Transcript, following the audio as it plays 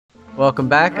Welcome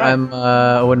back. I'm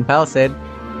Wooden Palisade.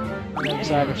 My name is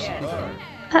Agris.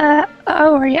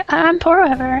 I'm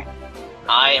Poroever.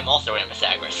 I am also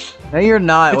Amphasagris. No, you're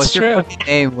not. It's What's true. your fucking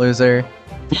name, loser?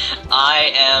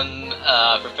 I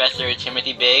am Professor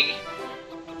Timothy Big,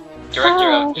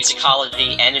 Director of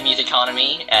Musicology and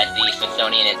Musiconomy at the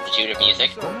Smithsonian Institute of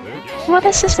Music. What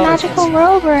is this magical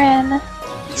world we're in?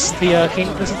 It's the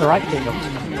This is the Right Kingdom.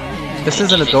 This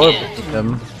is an adorable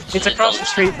kingdom. It's across the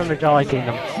street from the Jolly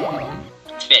Kingdom.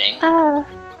 It's fitting. Oh.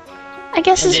 I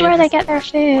guess this is where they get their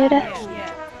food.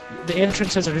 The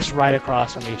entrances are just right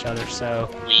across from each other, so...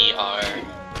 We are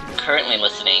currently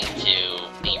listening to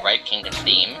the Right Kingdom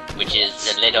theme, which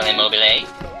is Le Donne Mobile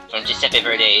from Giuseppe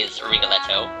Verdi's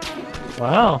Rigoletto.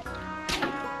 Wow.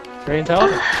 Very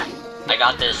intelligent. I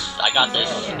got this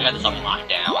on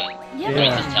lockdown. Let me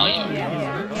just tell you.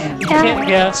 You can't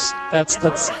guess. That's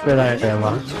good idea,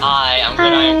 Emma. I'm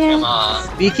good, I am Grandma.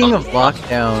 Speaking of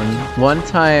lockdown, one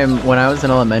time when I was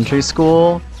in elementary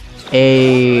school,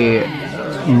 a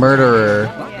murderer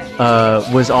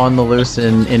was on the loose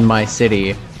in my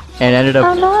city and ended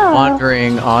up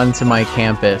wandering onto my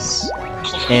campus,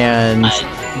 and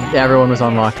everyone was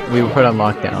on we were put on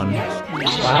lockdown.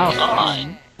 Wow.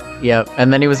 God. Yep,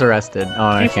 and then he was arrested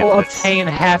on our People campus. obtain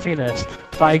happiness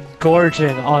by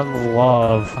gorging on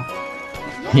love.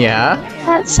 Yeah?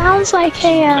 That sounds like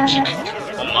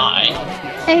Oh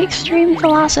my. a extreme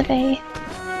philosophy.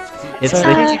 It's So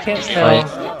the you can't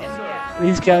tell.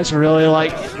 These guys really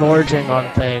like gorging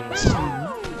on things.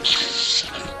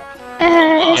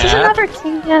 Is this another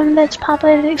kingdom that's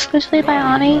populated exclusively by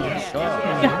Ani?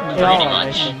 Yeah, they all Pretty are.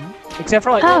 much. Except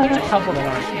for like Oh. there's a couple that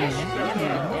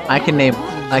aren't. I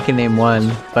can name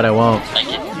one, but I won't. I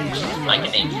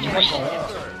can name 3.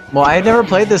 Well, I never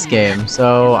played this game,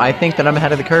 so I think that I'm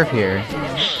ahead of the curve here.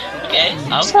 Okay,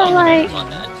 I'll So, like, on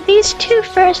that. these two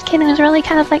first kingdoms are really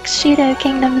kind of like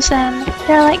pseudo-kingdoms then.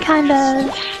 They're like kind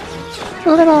of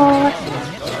little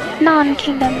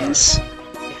non-kingdoms.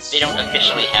 They don't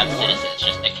officially have citizens,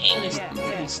 just a king.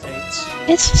 States.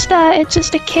 It's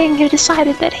just a king who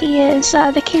decided that he is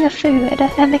the king of food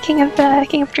and the king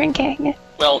of drinking.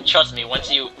 Well, trust me, once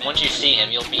you see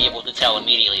him, you'll be able to tell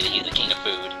immediately that he's the king of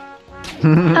food.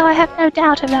 Oh, I have no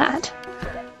doubt of that.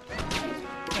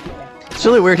 It's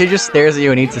really weird. He just stares at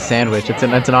you and eats a sandwich. It's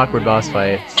an awkward boss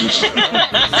fight.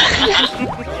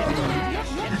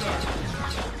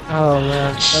 Oh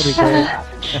man, that'd be great.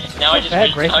 Now I just Bad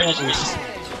wish, great now I just movies.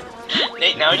 wish,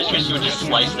 Nate, now I just wish you would just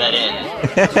slice that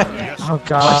in. Oh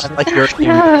god. Like your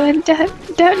No,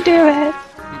 don't do it.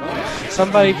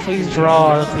 Somebody please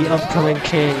draw the upcoming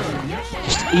king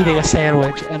just eating a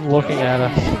sandwich and looking at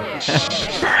us.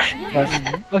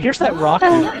 Oh, here's that Rocky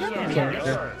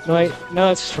character. No, wait,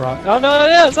 no, it's just Rocky. Oh, no,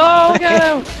 it is! Oh, look at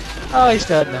him! Oh, he's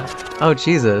dead now. Oh,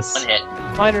 Jesus. One hit.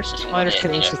 Miners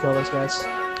can insta-kill those guys.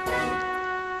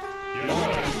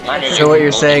 So what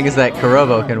you're saying is that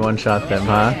Kurobo can one-shot them,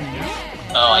 huh?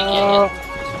 Oh, I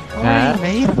Huh? Oh, he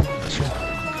made him. get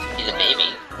it. He's a baby.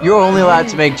 You're only allowed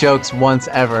to make jokes once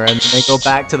ever, and then they go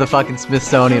back to the fucking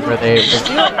Smithsonian where they...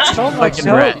 So much Fucking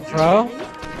joke, rat. bro.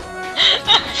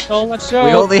 So much We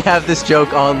joke. only have this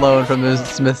joke on loan from the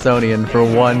Smithsonian for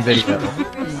one video.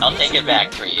 I'll take it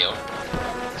back for you.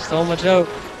 So much joke.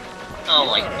 Oh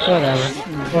my goodness.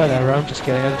 Whatever, I'm just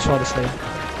kidding. I just want to say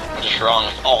What's wrong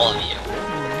with all of you?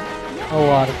 a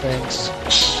lot of things.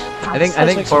 I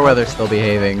think Poorweather's still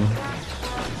behaving.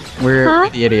 We're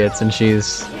the idiots, and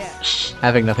she's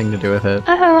having nothing to do with it.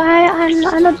 Oh,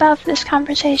 I'm above this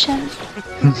conversation.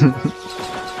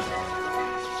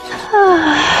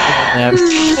 Yeah,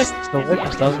 It's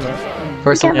delicious, doesn't it?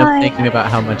 personally, Get I'm my- thinking about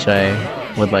how much I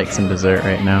would like some dessert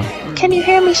right now. Can you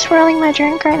hear me swirling my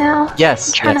drink right now?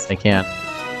 Yes, Trying yes, I can.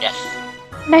 Yes.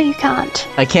 No, you can't.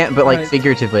 I can't, but like Right.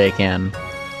 figuratively, I can.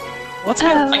 What's Oh.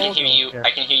 that? I can hear you.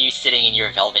 I can hear you sitting in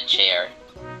your velvet chair.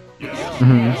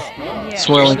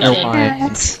 Swirling your Yeah, wine.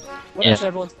 What is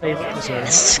everyone's favorite dessert?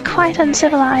 It's quite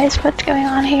uncivilized what's going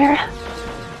on here.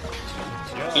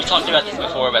 We've talked about this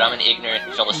before, but I'm an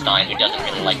ignorant Philistine who doesn't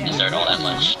really like dessert all that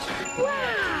much.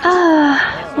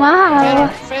 Wow.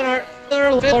 Fan art.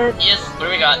 Yes. What do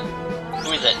we got?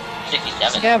 Who is it?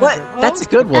 67. Scavenger. What? That's a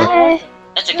good one.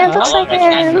 That's a It good looks one. like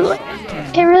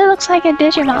it really looks like a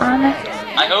Digimon.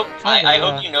 I hope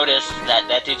Yeah. you noticed that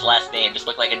that dude's last name just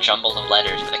looked like a jumble of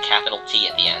letters with a capital T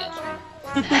at the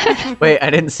end. Wait, I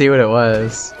didn't see what it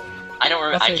was. I don't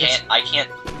remember. I think I can't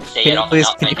say Can it you off the please,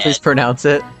 top of can my you head. please pronounce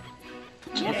it?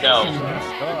 No,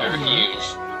 I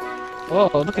refuse. Whoa,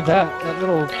 look at that. That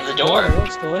little There's a door. It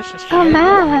looks delicious. Oh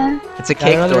man. It's a Got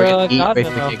cake another, door. You eat god right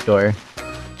through the memo. cake door.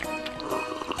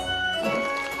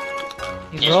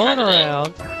 He's Here's rolling kind of it.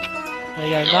 around. You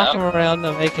gotta knock him around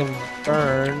to make him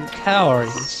burn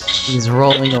calories. He's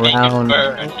rolling Make him around.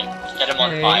 burn. Set him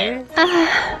on fire.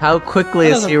 How quickly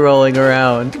is he rolling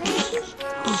around? Pretty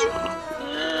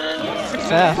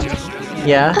fast.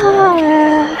 Yeah,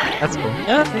 Uh, that's cool.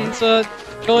 Yeah, he's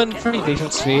going pretty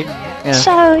decent speed. Yeah.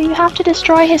 so you have to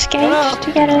destroy his gate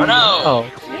to get Oh in. no! Oh,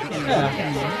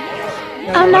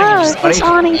 Yeah. Oh no, why don't it's you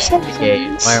awning just open the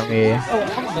gate? citizens. Why aren't we?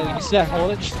 Oh, you see that hole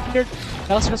that just appeared?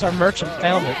 That was because our merchant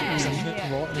found it. It was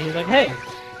invisible, and he was like, hey,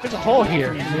 there's a hole here.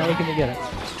 And now we can get it.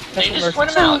 They That's just what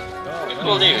point him merchant. out. They're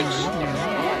cool dudes.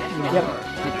 Yep.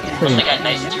 Plus they got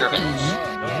nice turbans.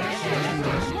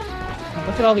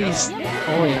 Look at all these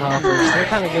holy hoppers. They're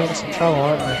kind of giving us some trouble,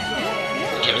 aren't they?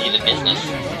 Giving you the business.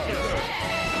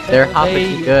 They're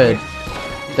hopping good.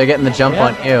 They're getting the jump Yeah.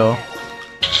 on you.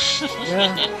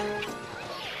 Yeah.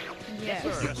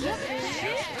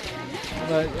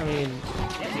 But, I mean,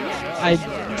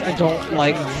 I don't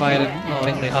like fighting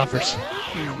holy hoppers.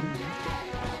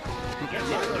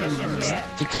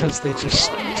 Because they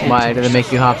just... Why do they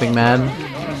make you hopping mad?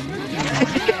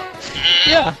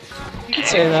 Yeah, you can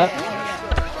say that.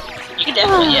 You can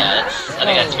definitely, yeah, I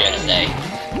think that's fair to say.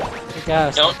 I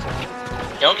guess.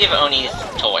 Don't give Onis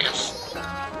toys.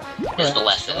 Is the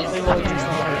lesson.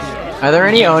 Are there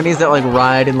any Onis that like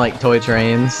ride in like toy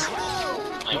trains?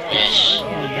 I wish.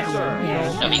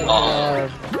 That'd be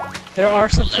awesome. There are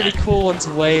some pretty cool ones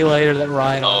way later that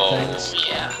ride on Oh, things,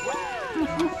 yeah.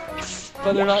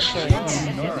 but they're not trains.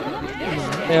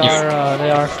 They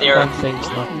are They're- fun things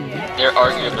though. They're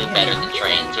arguably better than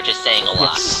trains, which is saying a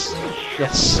lot. Yes.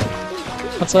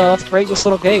 Yes. Let's break this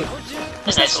little gate.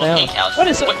 This nice little Sound. cake house. What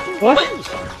is it? What?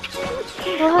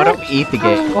 Why don't we eat the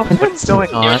gate? What's going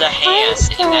on? There's a hand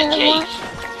in that cake.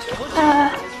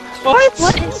 What?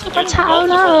 What is what's how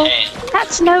Multiple no? hands.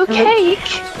 That's no cake.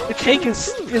 The cake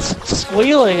is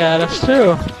squealing at us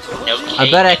too. No cake.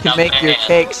 I bet I and can no make your hand.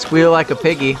 cake squeal like a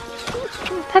piggy.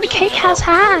 That cake has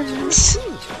hands.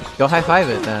 Go high five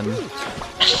it then.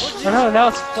 Oh no, now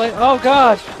it's playing. Oh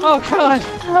god! Oh god!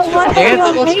 What Dance.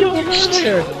 are you What's going on making?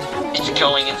 here? It's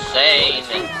going insane.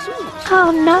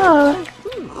 Oh no.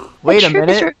 Wait The a truth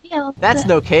is minute. revealed. That's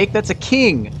no cake. That's a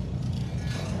king.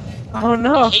 Oh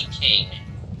no! Cake King.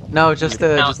 No, just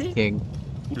a king.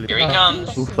 Here he comes.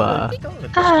 Oofa.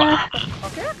 Uh,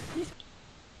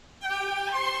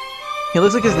 He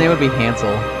looks like his name would be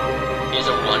Hansel. Here's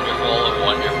a wonderful,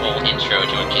 wonderful intro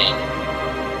to a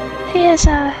king. he is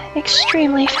a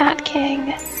extremely fat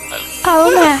king.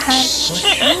 Oh man.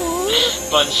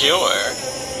 Bonjour.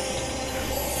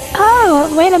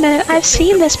 Oh, wait a minute. I've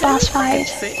seen this boss fight.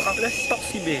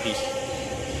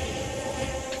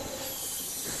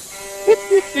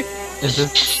 Is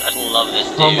this? I love this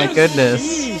dude. Oh my goodness.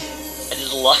 I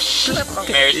just love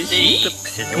Mercy.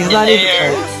 He's not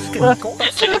even. Look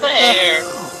at the hair.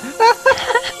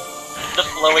 The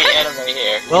flowy anime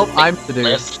hair. Well, I'm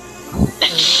seduced.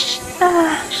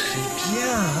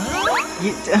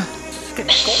 You're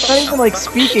not even like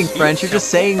speaking French. You're just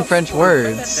saying French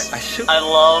words.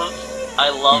 I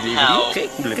love how at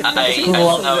the beginning. I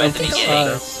love how at the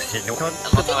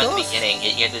beginning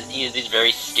he has these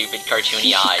very stupid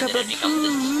cartoony eyes, and it becomes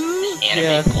this anime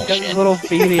Yeah, got bullshit. these little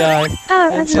beady eyes. Oh,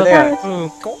 And that's so there.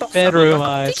 boom, bedroom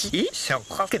eyes.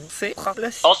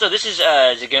 Also, this is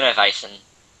Zaguna Weisen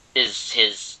is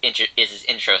his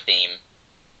intro theme,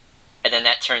 and then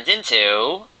that turns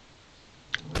into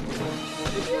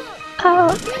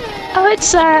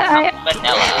it's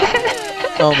Vanilla.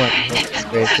 Oh my goodness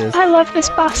gracious. I love this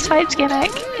boss fight's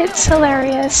gimmick. It's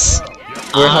hilarious.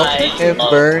 We're helping him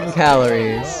love- burn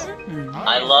calories.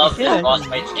 I love Yeah. this boss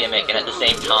fight's gimmick, and at the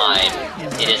same time,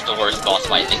 it is the worst boss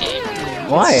fight in the game.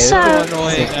 Why? So- So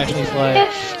annoying, actually, play.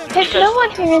 If no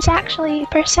one here is actually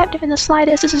perceptive in the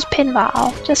slightest, this is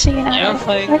pinball. Just so you know. I'm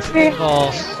playing That's very-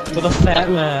 pinball with a fat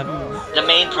man. The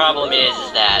main problem is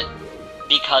that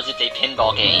because it's a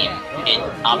pinball game, it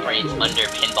operates under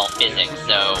pinball physics,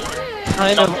 so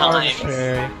Kind of Sometimes.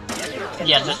 arbitrary.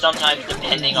 yeah, so sometimes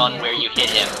depending on where you hit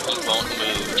him, he won't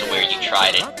move to where you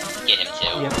try to get him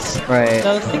to. Yes. Right.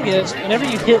 Now the thing is, whenever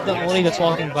you hit the Oni that's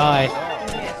walking by,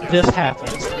 this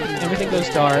happens. Everything goes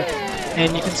dark,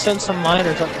 and you can send some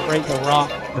miners up to break the rock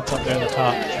that's up there at the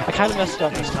top. I kind of messed it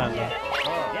up this time though.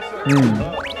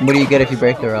 What do you get if you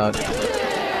break the rock?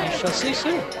 You shall see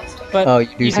soon. But Oh, you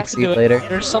do have to succeed do it. later?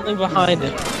 There's something behind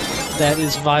it that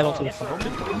is vital to the fight.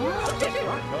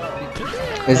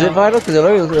 Is it vital? Because it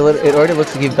already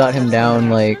looks like you've got him down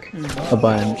like a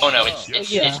bunch. Oh no, it's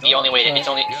the only way to it's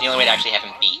the only way to actually have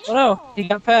him beat. Oh no, he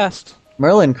got past.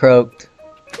 Merlin croaked.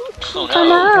 Oh Oh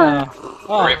no. no.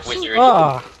 Oh, Rip wizard.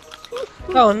 oh,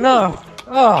 oh no.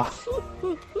 Oh.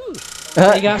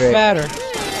 He got Great. fatter.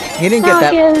 He didn't Now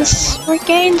get he that. has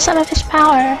regained some of his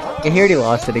power. Yeah, he already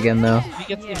lost it again though.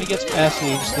 If he gets past me,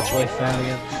 he just gets really fat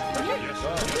again.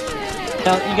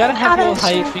 Now, you gotta have How low does-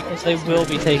 height because they will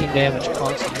be taking damage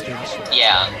constantly through this.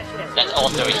 Yeah, that's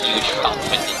also a huge problem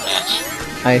with this match.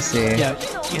 I see. Yeah,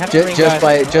 you have to bring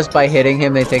Just by hitting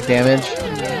him, they take damage.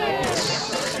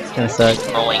 Kinda sucks.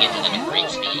 Rolling into them at great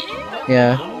speed.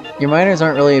 Yeah. Your miners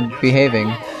aren't really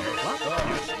behaving.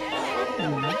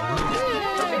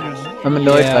 I'm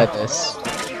annoyed Yeah. by this.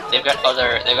 They've got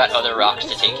other rocks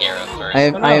to take care of first. I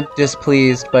am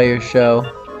displeased by your show.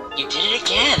 You did it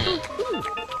again!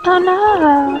 Oh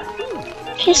no!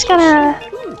 He's gonna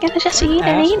just eat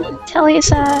and eat until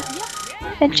he's a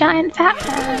giant fat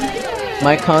man.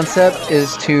 My concept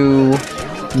is to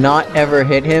not ever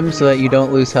hit him so that you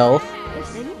don't lose health.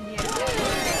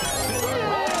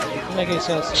 Doesn't make any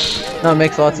sense. No, it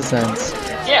makes lots of sense.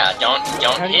 Yeah, don't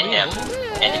How do you hit mean? him.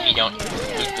 And if you don't,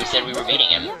 who said we were beating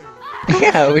him?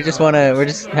 Yeah, we're just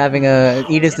having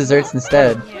eat his desserts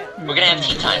instead. We're gonna have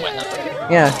tea time with him.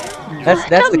 Yeah. That's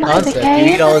the Don't mind the concept. You game.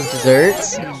 eat all his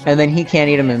desserts, and then he can't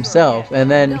eat them himself,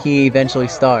 and then he eventually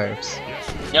starves.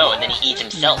 No, and then he eats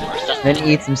himself for sustenance. Then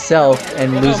he eats himself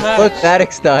and Oh, loses. Max. Look,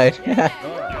 Maddox died.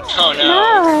 Oh no!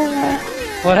 No!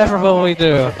 Whatever will we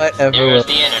do? Whatever. There goes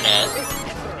will- the internet.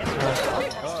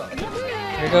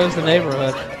 Here goes the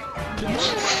neighborhood. I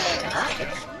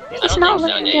It's don't not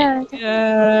think so, looking Nate. good.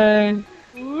 Yay!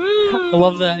 I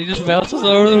love that. He just bounces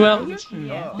over the mountains.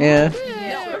 Yeah.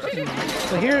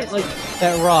 So here, like,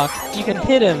 that rock, you can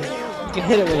hit him. You can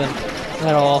hit it with him. And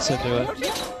that'll also do it. I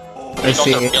It's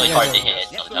also see. really hard to hit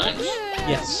sometimes.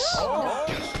 Yes.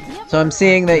 So I'm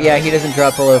seeing that, yeah, he doesn't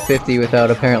drop below 50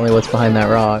 without apparently what's behind that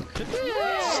rock.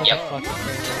 Such Yep. a fucking thing.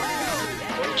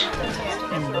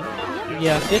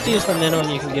 Yeah, 50 is the minimum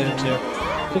you can get into.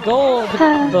 The goal of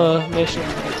the mission,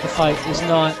 the fight, is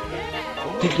not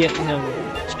to get him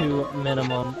to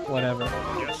minimum whatever.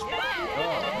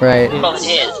 Right. Well, it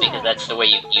is, because that's the way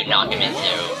you knock him into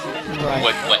Right.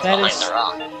 what's That behind is- the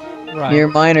rock. Right. Your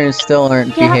miners still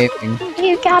aren't Yeah. behaving.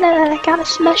 You gotta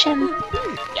smash him.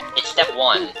 Yeah, it's step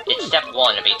one. It's step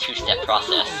one of a two-step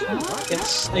process.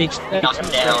 It's Knock him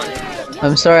down.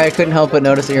 I'm sorry, I couldn't help but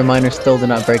notice that your miners still did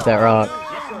not break that rock.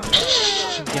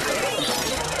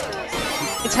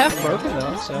 It's half broken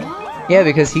though, so. Yeah,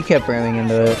 because he kept ramming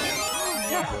into it.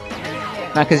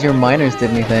 Not because your miners did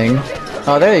anything.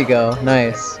 Oh, there you go.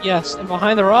 Nice. Yes, and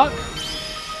behind the rock,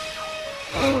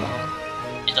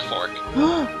 It's a fork.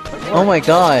 Oh my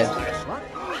god.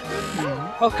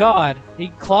 oh god,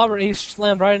 he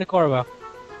slammed right into Corvo.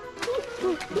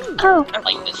 Oh, I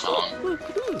like this song.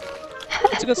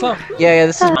 It's a good song. Yeah,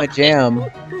 this is my jam.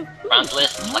 Round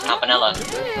list, La Campanella.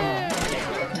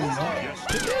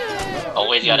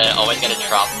 Always gotta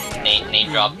drop name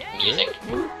drop music.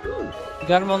 You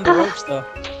got him on the ropes though.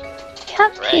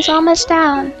 yep, he's almost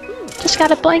down. Just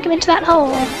gotta boink him into that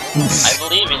hole. I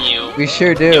believe in you. We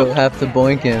sure do have to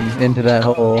boink him into that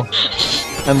hole.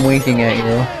 I'm winking at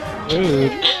you.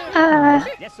 Rude.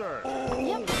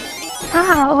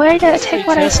 Way to take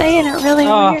what I say in a really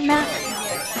Oh. weird manner.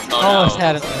 Almost Oh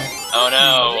had it though.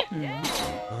 no. Oh no.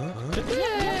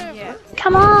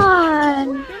 Come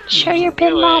on! Show your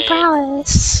pinball it.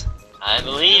 prowess. I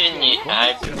believe in you.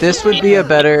 This would be a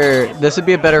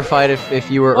better fight if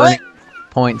you were What? earning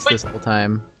points this whole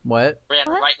time. What? Ran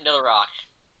What? right into the rock.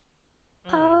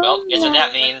 Oh, Well, guess what no.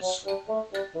 that means.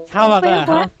 How about Wait, that,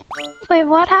 huh? what? Wait,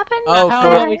 what happened? Oh, How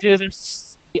Koro- about we do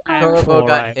this? The Korobo actual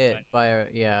got right hit way. by a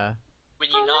yeah. When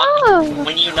you Oh, knock no.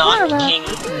 when you knock Horrible. King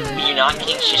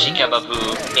Shishikababu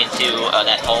into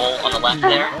that hole on the left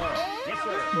there,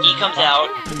 he comes out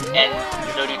and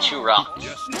so do two rocks.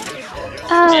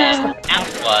 And what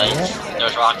happened was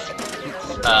those rocks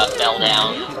fell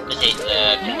down the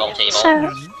pinball table,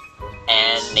 So,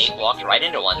 and Nate walked right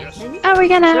into one. are we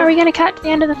gonna cut to the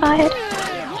end of the fight?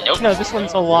 Nope. No, this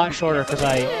one's a lot shorter because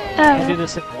I do Oh,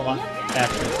 this a lot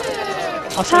faster.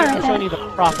 I'll show Alright, you the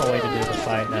proper way to do the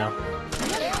fight now.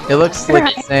 It looks like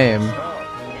Right. the same.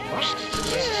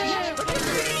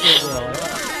 It will.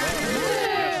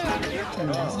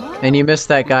 And you missed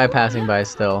that guy passing by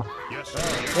still.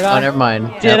 Did Oh, I? never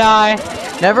mind. Did I?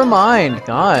 Never mind.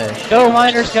 Gosh. Go,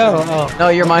 miners, go! Oh. No,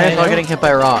 your miners Okay, are no. getting hit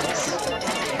by rocks.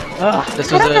 Ugh.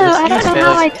 This I was don't know. I this don't was know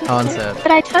how I Felix's did concept.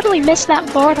 but I totally missed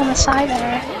that board on the side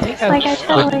there. I think Like I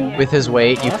totally, With his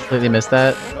weight, you completely missed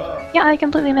that? yeah, I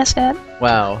completely missed it.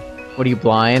 Wow. What are you,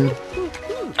 blind?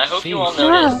 I hope you all Jeez.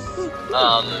 noticed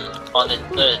on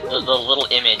the little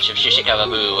image of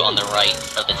Shishikababu on the right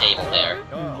of the table there,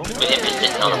 with him just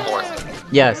sitting on a fork.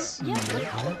 Yes.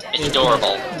 It's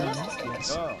adorable.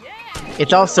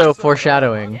 It's also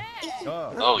foreshadowing.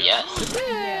 Oh yes.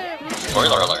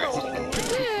 Spoiler alert.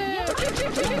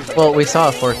 Well, we saw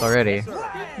a fourth already.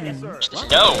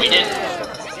 No, we didn't.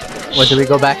 What, did we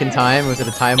go back in time? Was it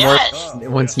a time warp? Yes!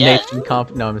 Once Yes.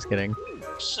 Nathan No, I'm just kidding.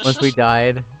 Once we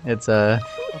died, it's Right.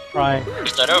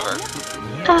 Start over.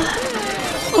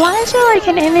 Why is there like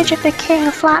an image of the king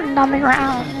flattened on the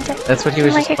ground? That's what he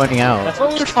was Like just a- pointing out. That's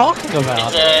what we were talking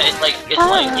about. It's like you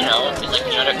know,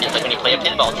 it's like when you play a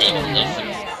pinball table. There's some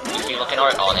goofy looking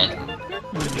art on it.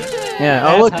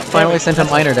 Yeah. Oh look, finally sent a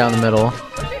miner down the middle,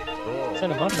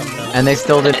 Sent a bunch of them down. and they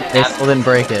still didn't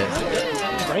break it.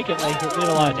 Break it, like, it did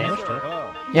a lot of damage to it.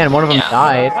 Yeah, and one of them Yeah.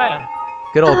 died. Right.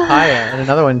 Good old Kaya, and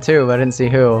another one too, but I didn't see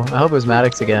who. I hope it was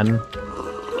Maddox again.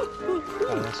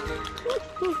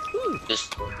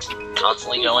 Just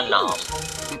constantly going nom.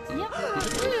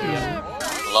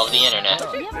 Love the internet.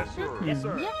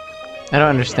 I don't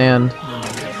understand.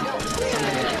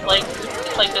 It's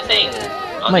like the thing.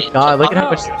 Oh my god, look at how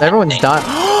much everyone's dying.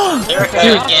 Lyrica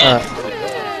Dude, again.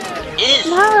 It is.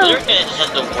 No. Lyrica just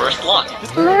has the worst luck.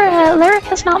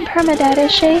 Lyrica's not permadead,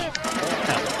 is she?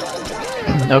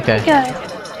 Okay. Good.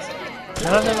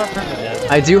 None of them are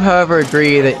permanent. I do, however,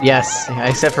 agree that yes,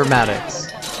 except for Maddox.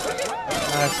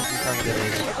 That's a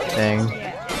permanent. Dang.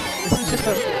 This is just a.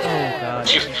 Oh god.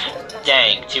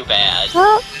 Dang, too bad.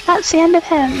 Well, that's the end of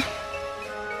him.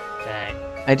 Dang.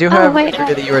 I do, Oh, however, wait,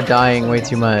 agree that you are dying way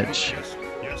too much.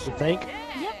 You think?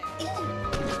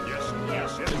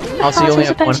 Also, you only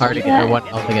have one supposed heart to do again, or that. one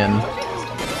health again.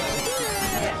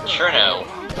 Sure no.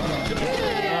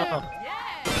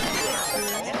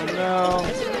 No.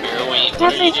 Where are we? What are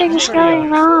you Everything's doing? going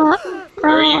wrong.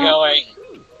 Where are you going?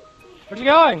 Where'd you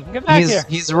going? Get back here.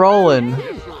 He's rolling.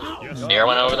 Bear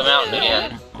went over the mountain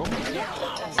again.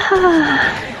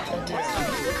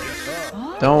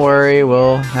 Don't worry,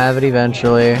 we'll have it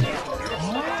eventually.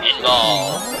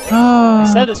 Pinball. I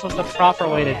said this was the proper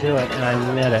way to do it, and I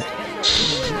admit it. I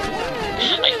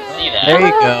can see that. There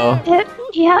you go.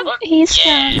 Yep, he's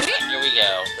Yeah, done. here we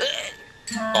go.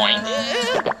 Boing.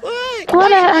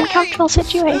 What an uncomfortable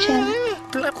situation.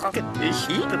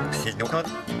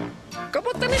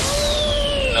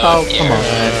 Oh, come on.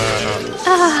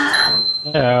 Ah,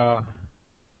 No.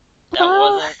 That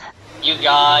well, wasn't. You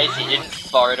guys, he didn't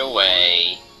fart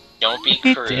away. Don't be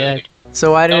He crude. did.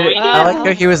 So why did Oh, it, yeah. I like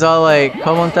how he was all like,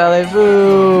 "Comment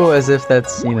allez-vous?" as if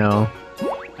that's, you know.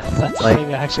 That's Like- the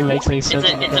thing that actually makes any sense.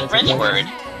 It's a French word.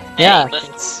 Yeah, Hey,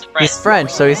 listen, it's, the he's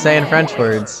French, so he's saying French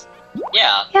words.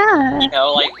 Yeah, yeah. you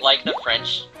know, like the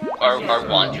French are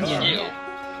wont to do.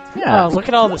 Yeah, Oh, look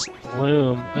at all this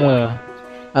bloom. Ugh.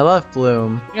 I love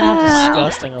Bloom. Look at how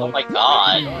disgusting it Oh looks. my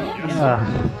god. Ugh.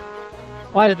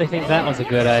 Why did they think that was a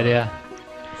good idea?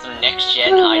 Some next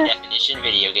gen high definition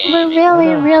video game. We're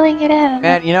really reeling it in.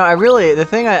 And you know, the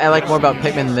thing I like more about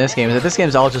Pikmin than this game is that this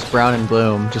game's all just brown and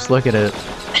bloom. Just look at it.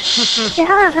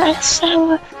 Yeah, it's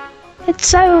so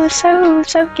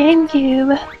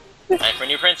GameCube. Time for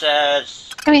new princess.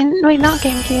 I mean, wait, not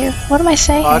GameCube. What am I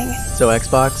saying? So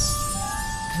Xbox.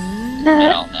 And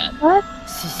No, all that. what?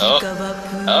 Oh.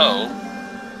 Oh.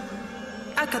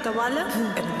 Oh,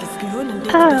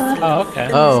 Oh, okay.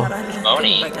 Oh,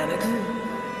 Moni.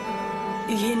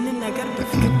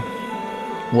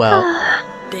 well.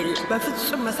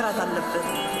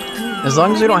 As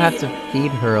long as we don't have to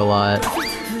feed her a lot.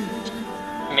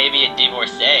 Maybe a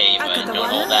divorcee, but don't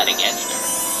hold that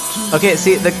against her. Okay,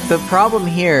 see, the problem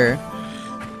here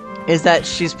is that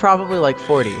she's probably like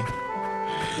 40.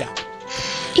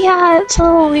 yeah, it's a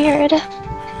little weird.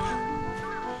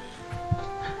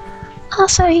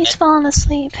 Also, he's fallen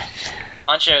asleep.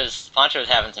 Poncho's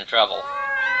having some trouble.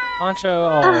 Poncho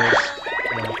always.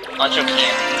 Poncho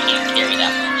can't carry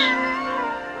that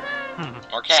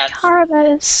much. More cats.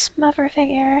 Haribo's mother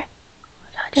figure.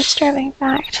 A disturbing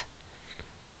fact.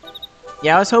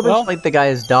 Yeah, I was hoping Well- for, like the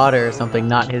guy's daughter or something,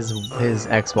 not his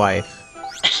ex-wife.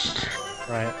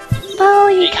 Right. Well,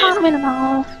 you Take can't win them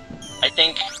all. I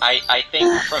think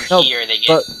from No, here they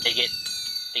but- get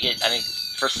I think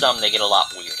for some they get a lot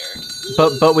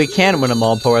weirder. But we can win them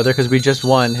all, poor other, because we just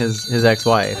won his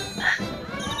ex-wife.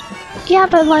 Yeah,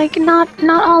 but like, not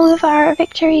all of our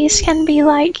victories can be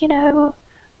like, you know,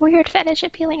 weird fetish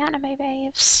appealing anime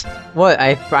babes. What?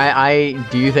 I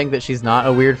do you think that she's not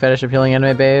a weird fetish appealing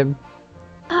anime babe?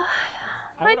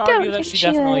 I I would don't argue that think she she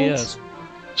definitely is. is.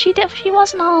 She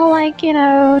wasn't all like, you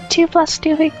know, 2 +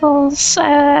 2 =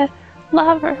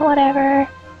 love or whatever.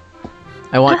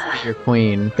 I want to be your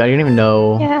queen. God, you don't even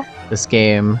know Yeah, this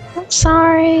game. I'm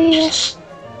sorry.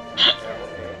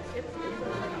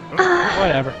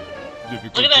 Whatever. Look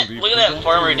at that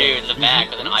farmer dude in the back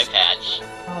with an eye patch.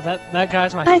 Oh, that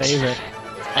guy's my I- favorite.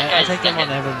 I take them on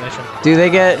every mission. Do they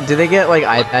get like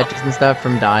eye patches and stuff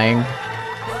from dying?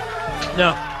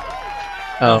 No,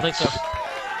 I Oh. don't think so.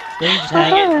 They just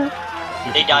have Oh,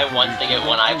 They die once, they get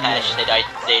one eye patch. They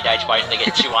die twice, they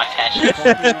get 2 eye patches.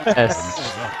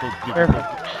 Yes. perfect.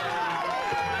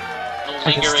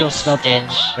 I can still Lingering smell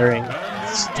stench. during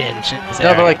stench.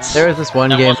 No, but like there was this one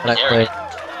That game wasn't that I Aaron.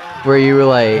 played where you were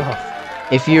like,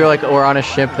 if you were on a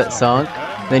ship that sunk,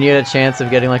 then you had a chance of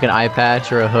getting like an eye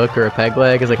patch or a hook or a peg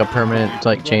leg as like a permanent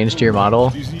like change to your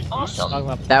model.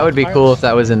 Awesome. That would be cool if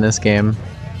that was in this game.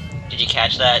 Did you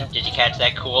catch that? Did you catch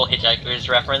that cool Hitchhiker's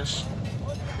reference?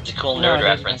 It's a cool No, I nerd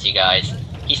didn't. reference, you guys.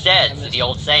 He said, the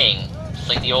old saying, just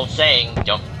like the old saying,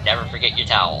 don't never forget your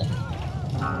towel.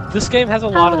 This game has a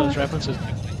lot of those references.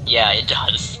 Yeah, it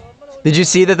does. Did you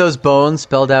see that those bones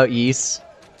spelled out yeast?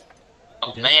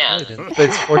 Oh man.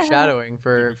 It's foreshadowing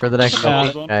for the next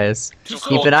couple, guys.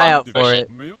 Keep an eye out for it.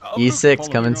 E6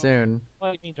 coming soon.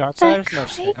 What, you mean Dark that Side? No,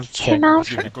 crate I'm just came kidding. out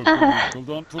for, Working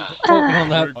on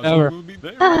that forever.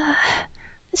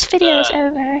 this video is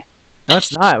over. No,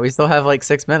 it's not. We still have like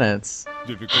 6 minutes.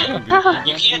 You can't,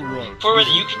 for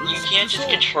you can't just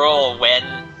control when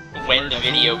the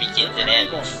video begins and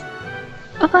ends.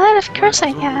 Well, of course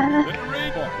I can.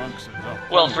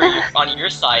 Well, on your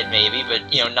side maybe,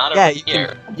 but you know, not Yeah, over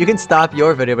here. you can stop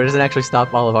your video, but it doesn't actually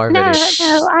stop all of our No, videos.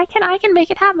 no, I can make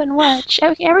it happen. Watch.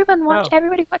 Okay, everyone watch. No.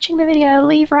 Everybody watching the video,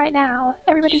 leave right now.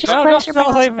 Everybody just No, close don't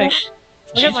your leave me. browser.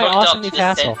 Look at my awesome new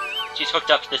castle. She's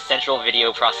hooked up to the central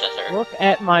video processor. Look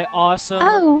at my awesome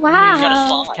Oh She's got a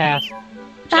wow, slide. castle.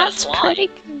 that's slide. pretty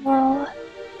cool.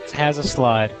 It has a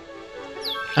slide.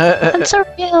 That's a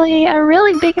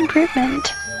really big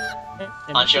improvement.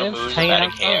 And Ancho M's moves hanging without a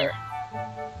out care.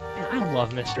 I love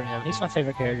Mr. M. He's my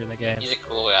favorite character in the game. He's a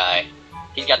cool guy.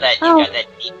 He's got that Oh.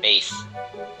 deep bass.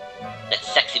 That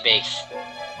sexy bass.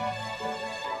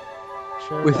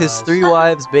 Sure With his does. 3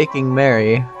 wives baking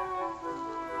merry.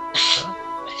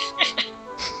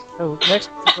 So next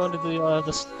we're going to do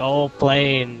the Skull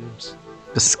Plains.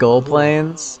 The Skull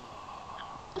Plains.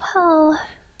 Well,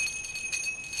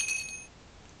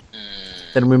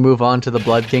 Then we move on to the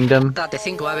Blood Kingdom. Hey, the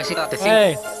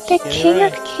Yeah, King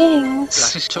right. of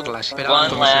Kings.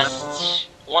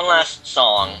 One last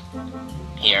song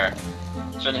here.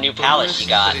 For the new palace you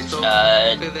got,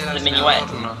 the Minuet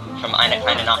from Eine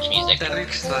Kleine Nachtmusik.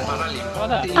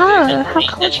 what up? Oh, how That's for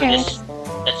cultured. this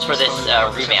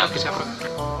revamp.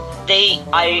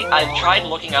 I've tried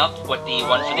looking up what the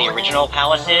one for the original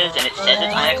palace is, and it says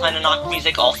it's Eine Kleine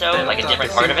Nachtmusik also, like a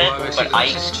different part of it, but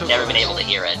I've never been able to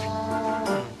hear it.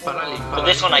 But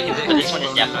this one is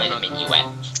definitely the Minuet.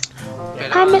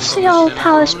 I miss the old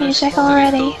palace music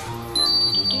already.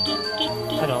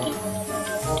 I don't.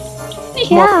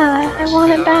 Yeah, I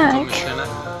want it back.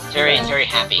 Very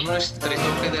happy. Skinny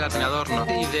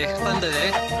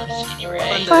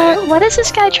Ray. What is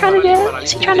this guy trying to do?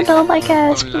 Is he trying to build like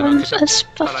a flying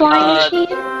machine?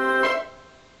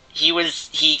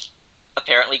 He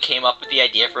apparently came up with the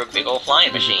idea for a big old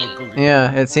flying machine.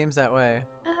 Yeah, it seems that way.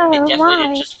 Oh, It definitely why?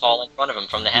 didn't just fall in front of him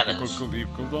from the heavens.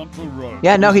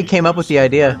 Yeah, no, he came up with the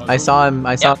idea. I saw him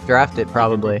draft it,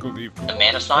 probably. A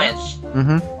man of science.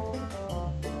 Mm-hmm.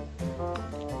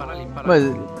 What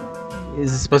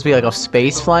is it supposed to be like a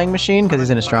space flying machine? Because he's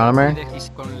an astronomer?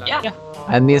 Yeah.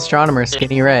 I'm the astronomer,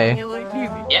 Skinny Ray.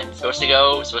 Yeah, supposed to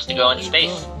go into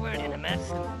space.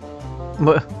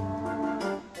 What?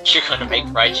 You're gonna make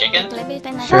fried chicken?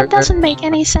 Sure. That doesn't make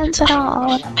any sense at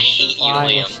all. I hate you,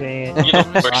 Flying Liam. machine. You're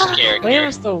the worst character.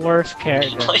 Liam's the worst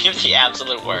character. Liam's the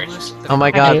absolute worst. Oh my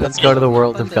I god, hate let's it. go to the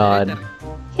world of God.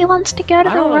 He wants to go to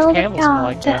I the don't know if world of Campbell's gonna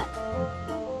like God.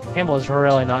 that. Campbell's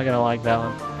really not gonna like that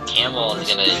one. Campbell is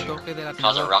gonna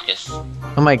cause a ruckus. Oh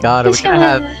my god, He's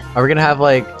gonna- are we gonna have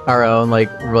like our own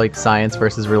like science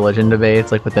versus religion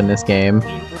debates like within this game?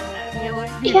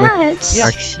 Yeah, it's.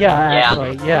 Yeah,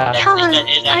 actually, yeah. That's, Can't- that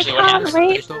is I actually what can't happens.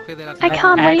 wait. I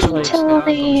can't wait Actually, until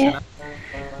the.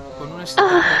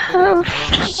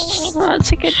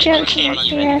 That's a good joke can't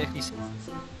here.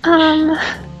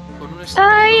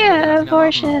 Yeah,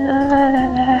 abortion.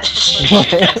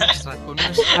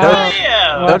 Oh,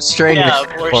 yeah. Don't strain Yeah,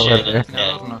 your abortion.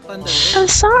 forward. I'm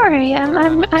sorry.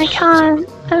 I can't.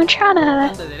 I'm trying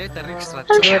to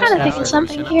think of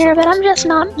something here, but I'm just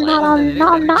not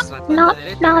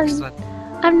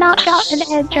I'm not got an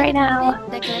edge right now.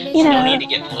 You No know, need to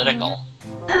get political.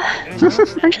 I'm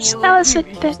just, that was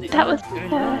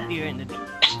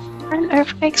an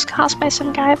earthquake's caused by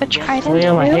some guy with a trident.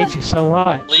 Liam, I Really? hate you so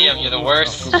much. Liam, you're the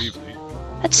worst.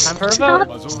 It's Time for a not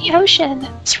vote. it's the ocean.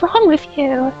 What's wrong with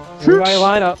you? Everybody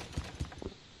line up.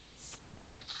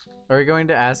 Are we going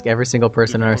to ask every single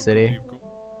person in our city?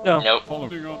 No. Nope.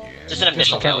 Just an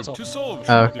admission vote. Cancel.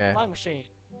 Okay. Flying machine.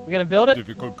 We gonna build it?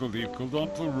 Difficult could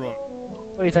on to run.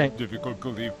 What do you think? Difficult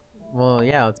could Well,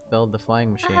 yeah, let's build the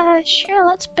flying machine. Sure,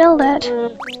 let's build it.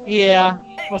 Yeah,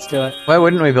 let's do it. Why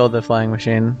wouldn't we build the flying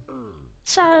machine?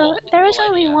 So, there is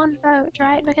only one vote,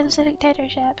 right? Because it's a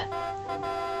dictatorship.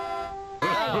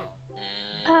 Oh.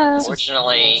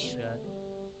 Unfortunately,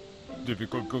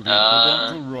 Difficult could Uh,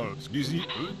 on to run. Easy.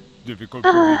 Difficult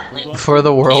Before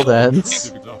the world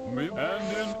ends.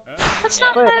 That's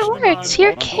not how it works.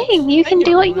 You're king. You can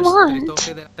do what you want.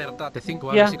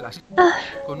 Yeah.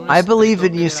 I believe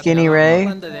in you, Skinny Ray.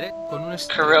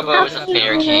 Kurobo is a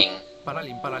fair king.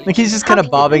 Like he's just kind of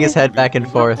bobbing his head back and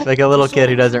forth, like a little kid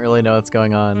who doesn't really know what's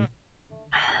going on.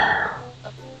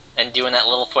 And doing that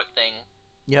little foot thing.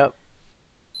 Yep.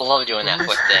 Love doing that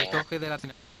foot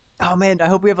thing. Oh man, I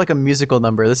hope we have like a musical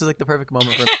number. This is like the perfect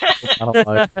moment for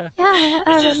monologue. Yeah,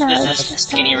 I don't know. This is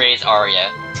Skinny Ray's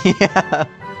aria. Yeah,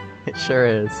 it sure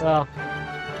is. Well,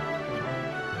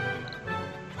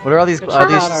 What are all these? good Are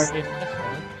shot, these? Archie.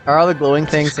 Are all the glowing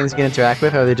things you can interact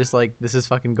with? Or are they just like this is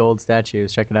fucking gold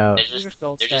statues? Check it out. They're These are just,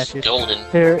 gold they're just statues. golden.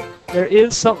 There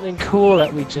is something cool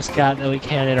that we just got that we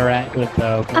can't interact with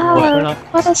though. We're Oh, not,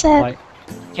 what is it? like,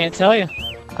 can't tell you.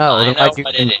 Oh, I then know why'd you,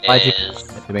 what then it why'd you is.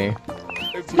 give it to me?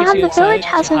 Mom, the village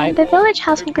Hype.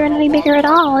 hasn't grown any bigger at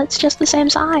all. It's just the same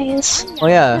size. Oh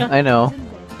yeah, I know.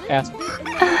 Yes.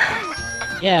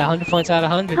 Yeah, 100 points out of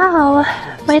 100.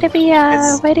 Oh, way to be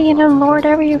way to lord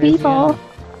over your people.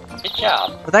 Good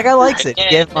job. But that guy likes it. He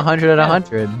gave him 100 out of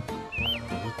 100.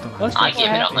 I give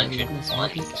it 101.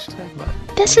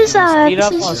 This is Speed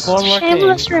up this on is 4 more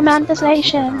shameless games.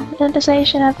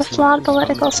 romanticization of a flawed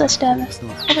political system. A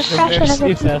repression of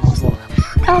Very it. festival.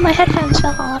 Oh, my headphones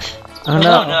fell off. Oh Oh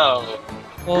no. no.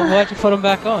 Well, why'd you put them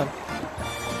back on?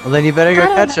 Well then you better go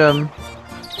catch him.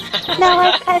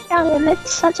 No, I found him.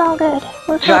 That's all good.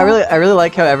 We're No, cool. I really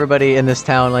like how everybody in this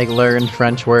town like learned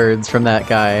French words from that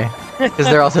guy. Because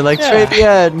they're also like Yeah. très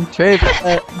bien, très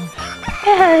bien.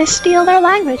 Yeah, they steal their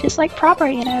language. It's like proper,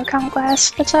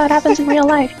 conquest. That's how it happens in real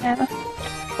life,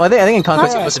 Well, I think in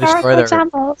Conquest you're Alright, supposed to destroy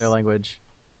examples. their language.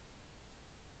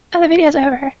 Oh, the video's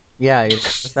over. Yeah,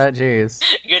 what's that? Jeez.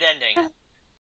 Good ending.